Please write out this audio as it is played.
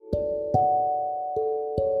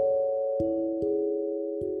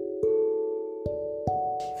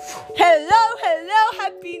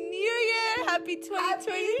Happy New Year. Happy 2020. Happy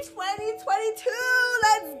 2022.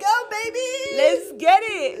 Let's go, baby. Let's get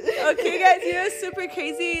it. Okay, guys, you know, it's super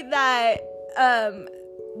crazy that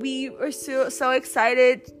we were so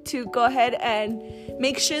excited to go ahead and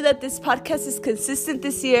make sure that this podcast is consistent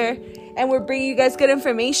this year, and we're bringing you guys good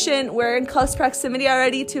information. We're in close proximity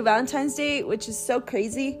already to Valentine's Day, which is so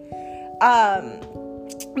crazy.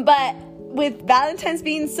 But with Valentine's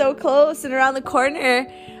being so close and around the corner,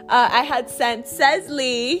 I had sent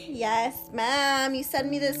Cecily. Yes, ma'am. You sent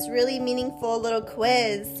me this really meaningful little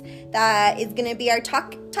quiz that is going to be our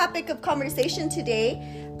topic of conversation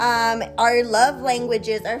today. Our love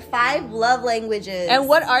languages, our 5 love languages. And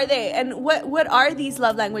what are they? And what are these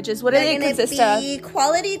love languages? What do they consist of? They're going to be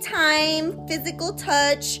quality time, physical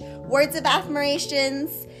touch, words of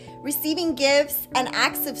affirmations, receiving gifts, and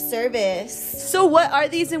acts of service. So what are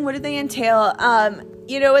these and what do they entail?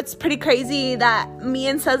 You know, it's pretty crazy that me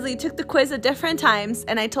and Cecily took the quiz at different times,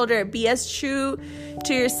 and I told her, be as true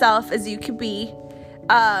to yourself as you can be,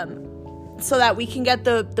 so that we can get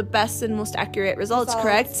the best and most accurate results,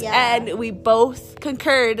 correct? Yeah. And we both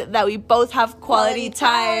concurred that we both have quality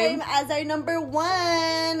time as our number 1.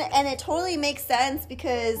 And it totally makes sense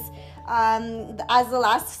because as the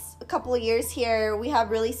last couple of years here, we have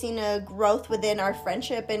really seen a growth within our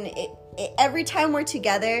friendship, and every time we're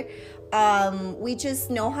together, we just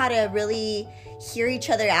know how to really hear each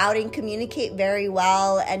other out and communicate very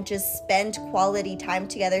well and just spend quality time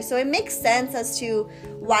together. So it makes sense as to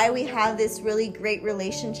why we have this really great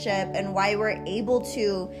relationship and why we're able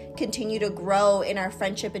to continue to grow in our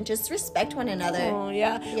friendship and just respect one another. Oh,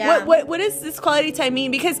 yeah. What does this quality time mean?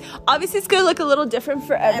 Because obviously it's going to look a little different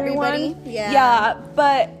for everyone. Everybody? Yeah,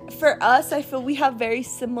 but for us, I feel we have very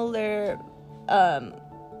similar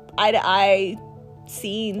eye-to-eye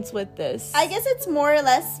scenes with this. I guess it's more or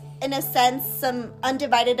less, in a sense, some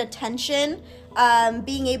undivided attention,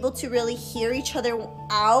 being able to really hear each other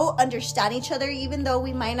out, understand each other, even though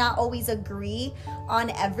we might not always agree on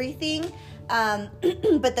everything.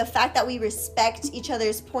 But the fact that we respect each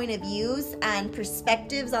other's point of views and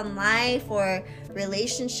perspectives on life or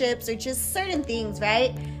relationships or just certain things,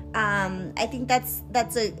 right? I think that's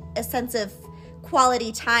a sense of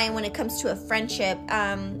quality time when it comes to a friendship.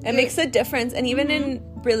 It makes a difference. And even in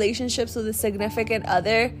relationships with a significant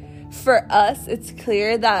other, for us, it's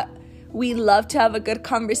clear that we love to have a good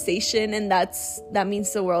conversation, and that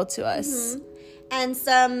means the world to us. And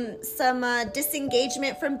some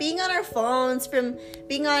disengagement from being on our phones, from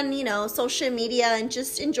being on, social media, and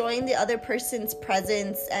just enjoying the other person's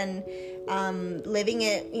presence and living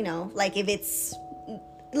it, like if it's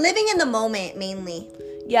living in the moment mainly.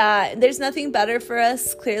 Yeah, there's nothing better for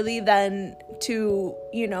us, clearly, than to,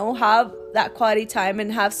 have that quality time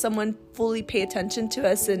and have someone fully pay attention to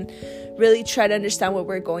us and really try to understand what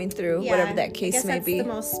we're going through, whatever that case may be. That's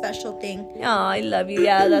the most special thing. Oh, I love you.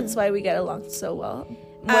 Yeah, that's why we get along so well.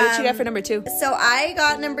 What did you get for number 2? So I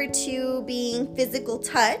got number 2 being physical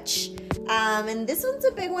touch. And this one's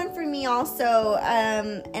a big one for me also.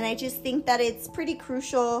 And I just think that it's pretty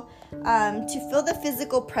crucial to feel the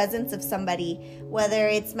physical presence of somebody, whether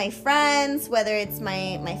it's my friends, whether it's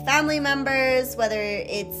my family members, whether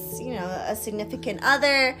it's, a significant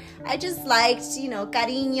other. I just liked,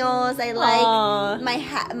 cariños. I like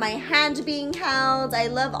my hand being held. I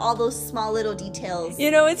love all those small little details.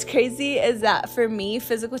 What's crazy is that for me,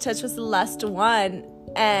 physical touch was the last one.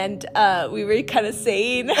 And we were kind of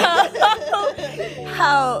saying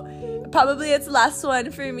how probably it's the last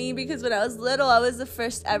one for me, because when I was little, I was the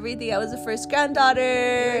first everything. I was the first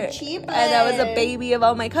granddaughter. Cheap. And I was a baby of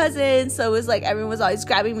all my cousins. So it was like everyone was always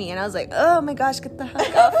grabbing me. And I was like, oh my gosh, get the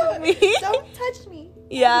heck off of me. Don't touch me.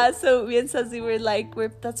 Yeah, so me and Cecily were like,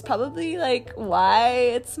 that's probably like why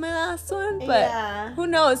it's my last one, but who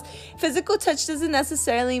knows? Physical touch doesn't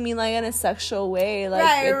necessarily mean like in a sexual way. Like,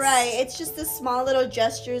 right. It's just the small little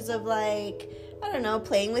gestures of like, I don't know,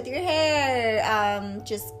 playing with your hair,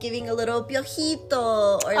 just giving a little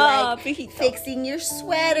piojito, or fixing your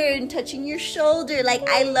sweater and touching your shoulder. Like,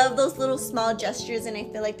 I love those little small gestures, and I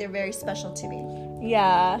feel like they're very special to me.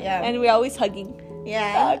 Yeah. And we're always hugging.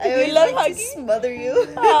 Yeah, I always love hugging. To smother you.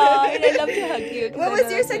 And I love to hug you. What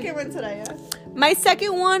was your second one today? My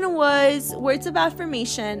second one was words of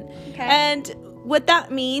affirmation. Okay. And what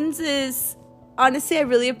that means is, honestly, I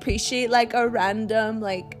really appreciate like a random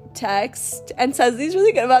like text, and Cecily's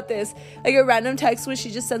really good about this, like a random text where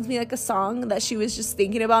she just sends me like a song that she was just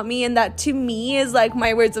thinking about me, and that to me is like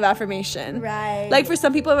my words of affirmation. Right. Like for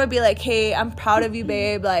some people it might be like, hey, I'm proud of you,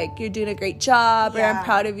 babe, like you're doing a great job, or I'm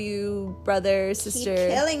proud of you, brother, sister, keep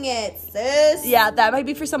killing it, sis. Yeah, that might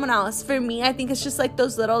be for someone else. For me, I think it's just like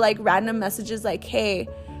those little like random messages like, hey,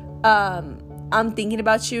 I'm thinking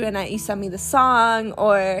about you, and you send me the song,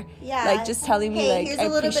 or like just telling me like, here's a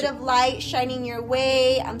little bit of light shining your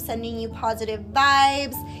way. I'm sending you positive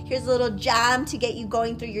vibes. Here's a little jam to get you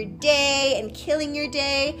going through your day and killing your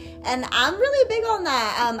day. And I'm really big on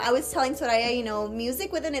that. I was telling Soraya, you know,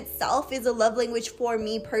 music within itself is a love language for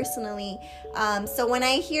me personally. So when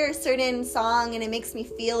I hear a certain song and it makes me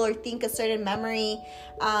feel or think a certain memory,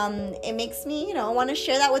 it makes me, you know, want to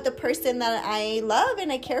share that with the person that I love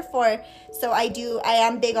and I care for. So I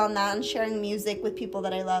am big on that and sharing music with people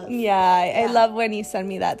that I love. I love when you send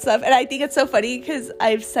me that stuff. And I think it's so funny because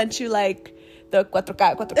I've sent you like the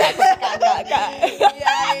 4K.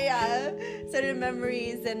 Certain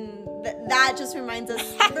memories, and that just reminds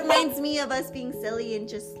me of us being silly and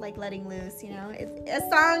just like letting loose, you know. A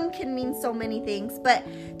song can mean so many things, but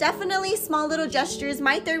definitely small little gestures.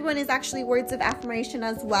 My third one is actually words of affirmation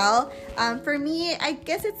as well. For me, I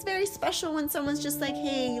guess it's very special when someone's just like,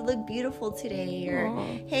 hey, you look beautiful today, or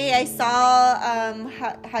hey, I saw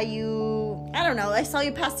how you, I don't know, I saw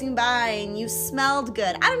you passing by and you smelled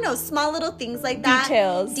good. I don't know, small little things like that.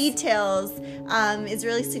 Details is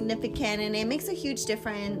really significant, and it makes a huge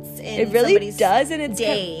difference in it really does, and it's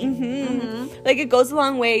day. Like it goes a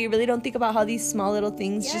long way. You really don't think about how these small little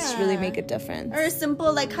things just really make a difference. Or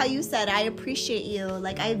simple, like how you said, I appreciate you,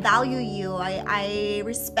 like I value you, I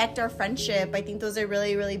respect our friendship. I think those are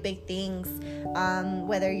really, really big things.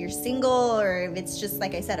 Whether you're single or if it's just,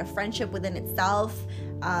 like I said, a friendship within itself.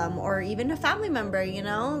 Or even a family member, you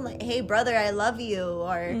know, like, hey brother, I love you,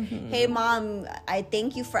 or hey mom, I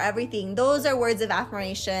thank you for everything. Those are words of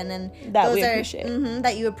affirmation, and that we appreciate.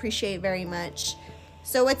 That you appreciate very much.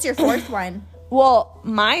 So what's your fourth one? Well,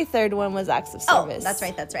 my third one was acts of service.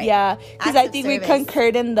 Oh, that's right. Yeah, because I think we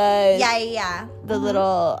concurred in the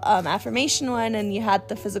little affirmation one, and you had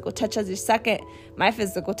the physical touch as your second. My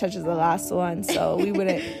physical touch is the last one, so we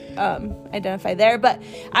wouldn't identify there. But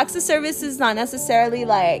acts of service is not necessarily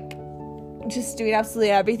like just doing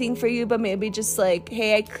absolutely everything for you, but maybe just like,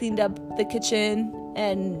 hey, I cleaned up the kitchen,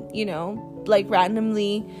 and, you know, like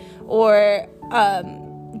randomly, or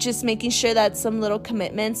just making sure that some little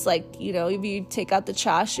commitments, like, you know, if you take out the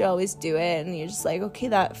trash, you always do it, and you're just like, okay,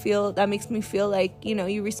 that makes me feel like, you know,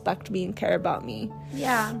 you respect me and care about me.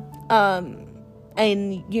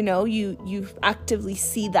 And, you know, you actively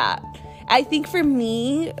see that. I think for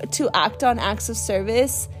me to act on acts of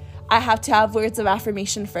service, I have to have words of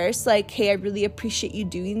affirmation first, like, hey, I really appreciate you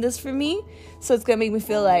doing this for me, so it's gonna make me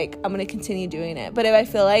feel like I'm gonna continue doing it. But if I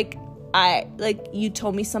feel like you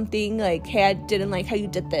told me something, like, hey, I didn't like how you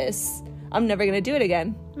did this, I'm never gonna do it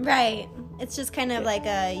again. Right. It's just kind of like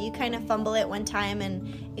you kind of fumble it one time,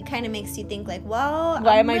 and it kind of makes you think like, well,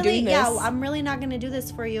 why am I doing this? Yeah, I'm really not gonna do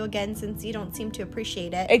this for you again since you don't seem to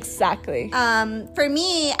appreciate it. Exactly. For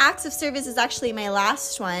me, acts of service is actually my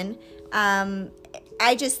last one.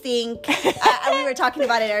 I just think we were talking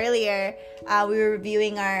about it earlier. We were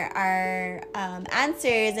reviewing our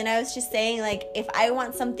answers, and I was just saying, like, if I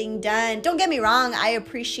want something done, don't get me wrong, I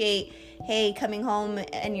appreciate, hey, coming home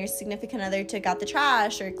and your significant other took out the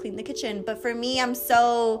trash or cleaned the kitchen. But for me, I'm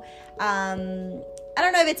so I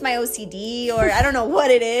don't know if it's my OCD or I don't know what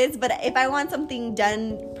it is, but if I want something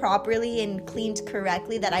done properly and cleaned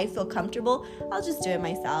correctly that I feel comfortable, I'll just do it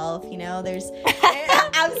myself. You know,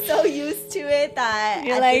 I'm so used to it that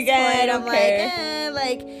you're at like, this point, I'm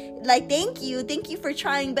like, thank you for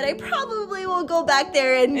trying, but I probably will go back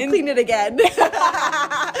there and clean it again.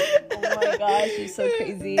 Oh my gosh, you're so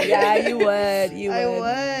crazy. Yeah, you would. I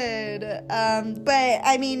would. But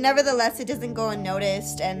I mean, nevertheless, it doesn't go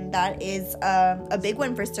unnoticed, and that is a big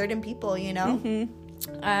one for certain people, you know.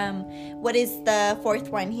 What is the fourth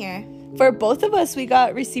one here? For both of us, we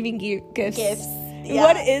got receiving gifts. Yeah.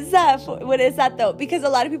 What is that though? Because a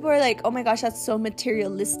lot of people are like, oh my gosh, that's so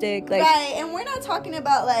materialistic. Like, right, and we're not talking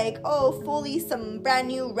about like, oh, fully some brand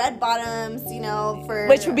new red bottoms, you know,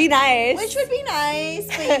 which would be nice.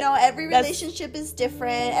 But you know, every relationship is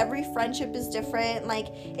different, every friendship is different. Like,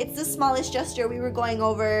 it's the smallest gesture. We were going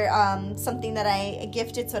over something that I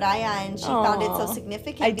gifted Soraya, and she found it so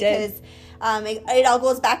significant because it all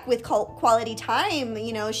goes back with quality time.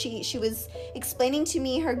 You know, she was explaining to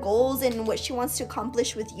me her goals and what she wants to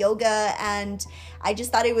accomplish with yoga, and I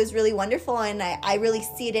just thought it was really wonderful, and I really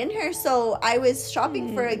see it in her. So I was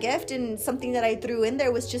shopping for a gift, and something that I threw in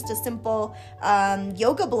there was just a simple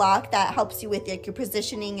yoga block that helps you with like your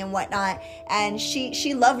positioning and whatnot, and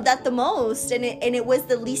she loved that the most, and it was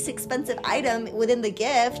the least expensive item within the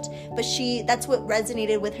gift, but that's what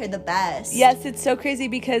resonated with her the best. Yes, it's so crazy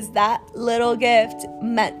because that little gift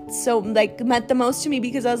meant the most to me,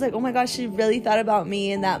 because I was like, oh my gosh, she really thought about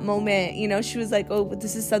me in that moment. You know, she was like, oh,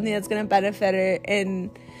 this is something that's gonna benefit her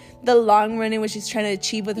in the long run and what she's trying to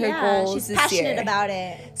achieve with her goals she's this passionate year. about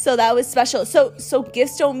it. So that was special. So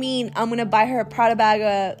gifts don't mean I'm gonna buy her a Prada bag,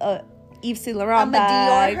 a Yves Saint Laurent bag. I'm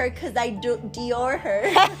gonna Dior her because I Dior her.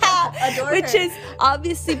 Adore Which her. is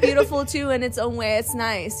obviously beautiful too in its own way. It's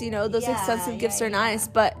nice, you know, those expensive gifts are nice,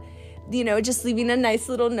 but you know, just leaving a nice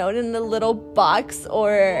little note in the little box,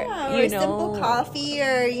 or you know, a simple coffee,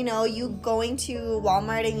 or you know, you going to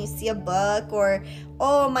Walmart and you see a book, or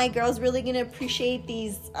oh, my girl's really gonna appreciate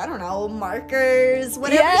these, I don't know, markers,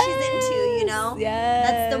 whatever she's into, you know.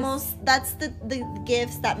 That's the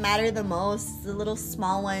gifts that matter the most, the little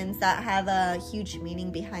small ones that have a huge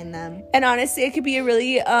meaning behind them. And honestly, it could be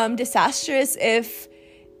really disastrous if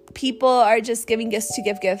people are just giving gifts to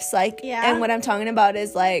give gifts, like, and what I'm talking about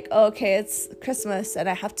is like, oh, okay, it's Christmas and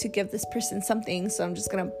I have to give this person something, so I'm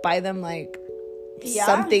just gonna buy them like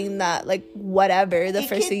something that, like, whatever, the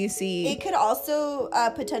first thing you see. It could also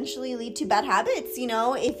potentially lead to bad habits, you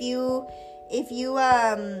know, if you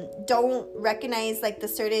don't recognize like the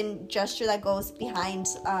certain gesture that goes behind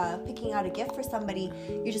picking out a gift for somebody,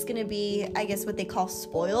 you're just gonna be, I guess, what they call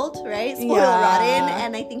spoiled, right? Rotten,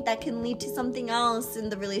 and I think that can lead to something else in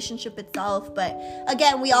the relationship itself. But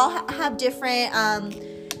again, we all have different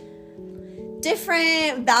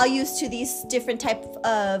values to these different type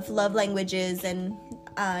of love languages, and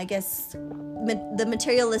I guess the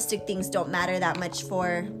materialistic things don't matter that much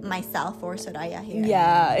for myself or Soraya here.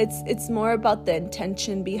 Yeah, it's more about the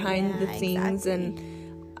intention behind the things, and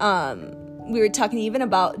we were talking even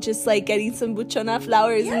about just like getting some buchona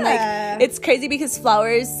flowers, and like it's crazy because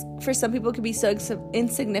flowers for some people can be so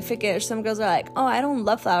insignificant, or some girls are like, oh, I don't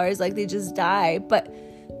love flowers, like they just die. But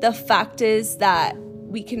the fact is that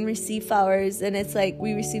we can receive flowers, and it's like,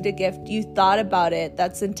 we received a gift, you thought about it,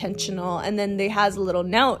 that's intentional, and then they has a little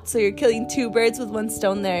note, so you're killing two birds with one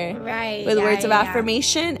stone there, right? With words of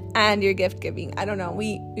affirmation and your gift giving. I don't know,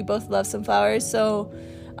 we both love some flowers, so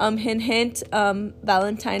hint hint,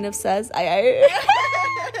 Valentine of says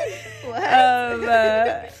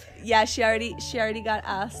what? Yeah, she already got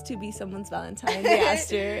asked to be someone's Valentine. They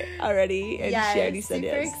asked her already, and she already said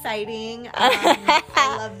yes. Super exciting.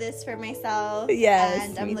 I love this for myself. Yes,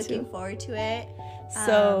 and I'm looking forward to it.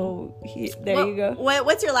 So there you go.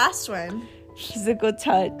 What's your last one? Physical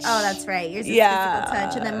touch. Oh, that's right. Yours is physical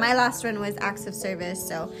touch, and then my last one was acts of service.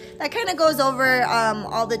 So that kind of goes over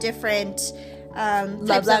all the different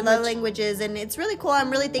types of love languages, and it's really cool.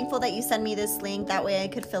 I'm really thankful that you sent me this link. That way I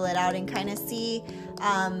could fill it out and kind of see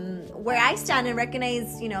where I stand and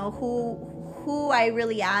recognize, you know, who I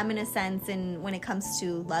really am in a sense, and when it comes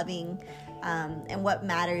to loving, and what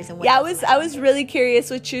matters and what I was really curious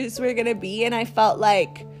which yours were gonna be, and I felt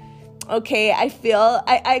like, okay, I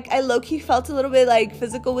low-key felt a little bit like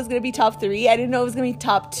physical was gonna be top 3. I didn't know it was gonna be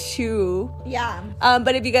top 2.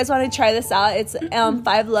 But if you guys want to try this out, it's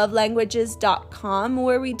 5lovelanguages.com,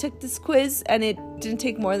 where we took this quiz, and it didn't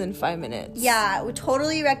take more than 5 minutes. I would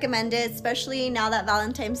totally recommend it, especially now that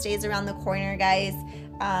Valentine's Day is around the corner, guys.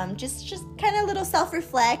 Just kind of a little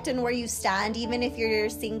self-reflect on where you stand, even if you're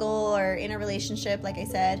single or in a relationship. Like I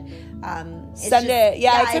said, send it.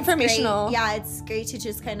 It's informational. Great. It's great to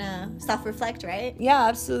just kind of self-reflect, right? Yeah,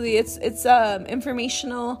 absolutely. It's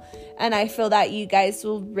informational, and I feel that you guys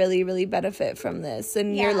will really, really benefit from this,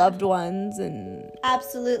 and your loved ones, and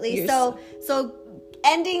absolutely. So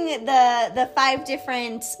ending the 5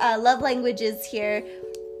 different love languages here.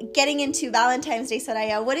 Getting into Valentine's Day,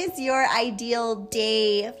 Soraya, what is your ideal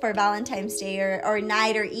day for Valentine's Day, or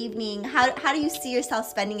night or evening? How do you see yourself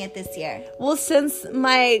spending it this year? Well, since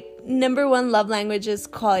my number 1 love language is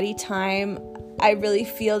quality time, I really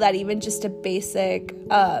feel that even just a basic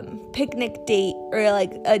picnic date, or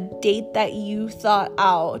like a date that you thought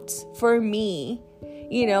out for me,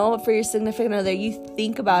 you know, for your significant other, you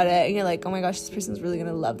think about it and you're like, oh my gosh, this person's really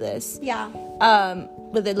gonna love this.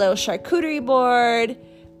 With a little charcuterie board,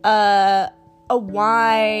 a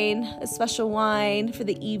wine, a special wine for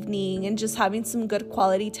the evening, and just having some good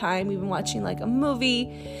quality time, even watching like a movie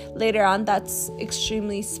later on, that's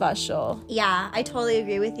extremely special. I totally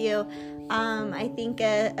agree with you. I think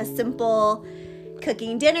a simple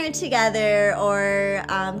cooking dinner together, or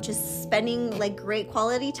just spending like great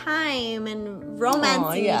quality time and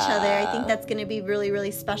romancing each other, I think that's going to be really, really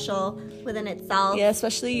special within itself. Yeah,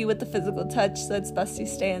 especially you with the physical touch, so it's best you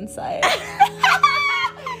stay inside.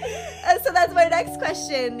 So that's my next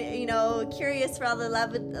question. You know, curious for all the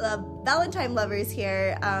Valentine lovers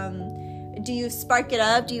here. Do you spark it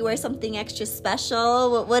up? Do you wear something extra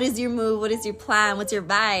special? What is your move? What is your plan? What's your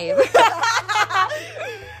vibe?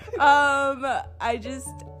 I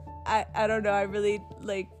don't know. I really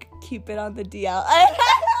like keep it on the DL.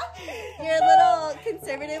 You're a little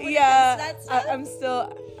conservative when it comes to that stuff?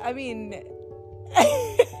 I mean,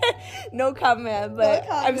 no comment, but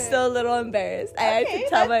I'm still a little embarrassed. I had to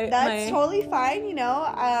tell that's totally fine, you know.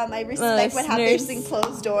 I respect what happens in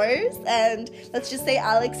closed doors, and let's just say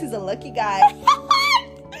Alex is a lucky guy.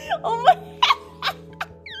 Oh my.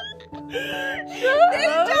 Name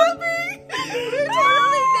dropping. We're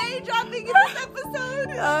totally name dropping in this episode.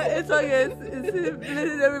 It's all good. It's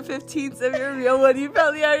minute number 15, so if you're a real one, you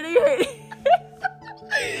probably already heard it.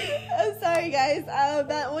 I'm sorry, guys.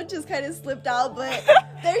 That one just kind of slipped out, but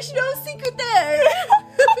there's no secret there.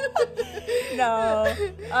 No.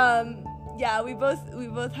 Yeah, we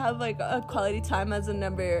both have like a quality time as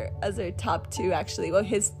our top two, actually. Well,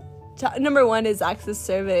 his number one is acts of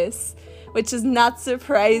service, which is not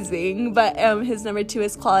surprising, but his number two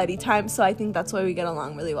is quality time, so I think that's why we get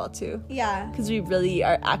along really well too. Yeah, because we really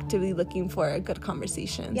are actively looking for good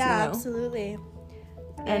conversations. Yeah, you know? Absolutely.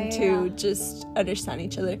 And to just understand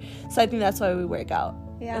each other, so I think that's why we work out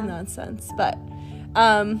in that sense. But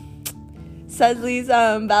Cecily's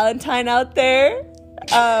Valentine out there.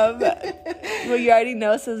 Well, you already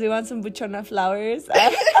know, Cecily wants some buchona flowers.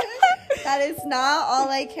 That is not all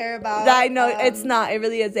I care about. I know it's not. It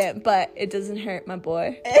really isn't. But it doesn't hurt, my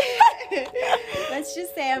boy. Let's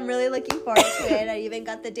just say I'm really looking forward to it. I even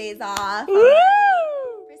got the days off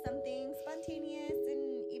for something spontaneous,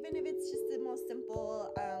 and even if it's just the most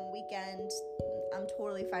simple weekend, I'm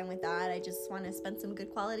totally fine with that. I just want to spend some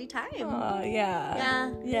good quality time. Oh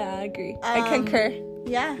yeah. Yeah, I agree. I concur.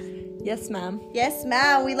 Yeah. Yes, ma'am. Yes,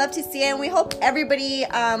 ma'am. We love to see it, and we hope everybody,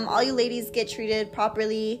 all you ladies, get treated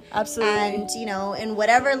properly. Absolutely. And, you know, in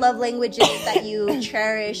whatever love languages that you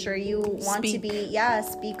cherish or you want to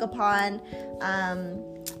speak upon,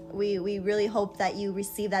 we really hope that you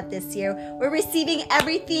receive that this year. We're receiving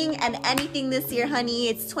everything and anything this year, honey.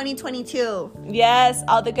 It's 2022. Yes,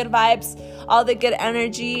 all the good vibes, all the good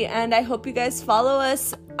energy, and I hope you guys follow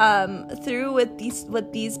us through with these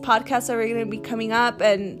podcasts that we're going to be coming up,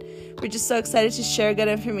 and we're just so excited to share good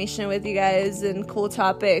information with you guys and cool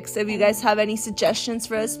topics. If you guys have any suggestions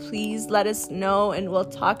for us, please let us know, and we'll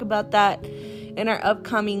talk about that in our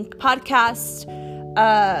upcoming podcast.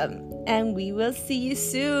 And we will see you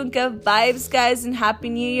soon. Good vibes, guys, and Happy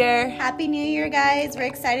New Year. Happy New Year, guys. We're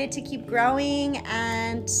excited to keep growing,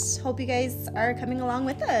 and hope you guys are coming along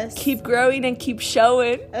with us. Keep growing and keep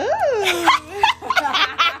showing. Ooh.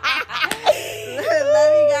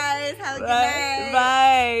 Love you guys. Have a good night.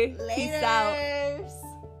 Bye. Later. Peace out.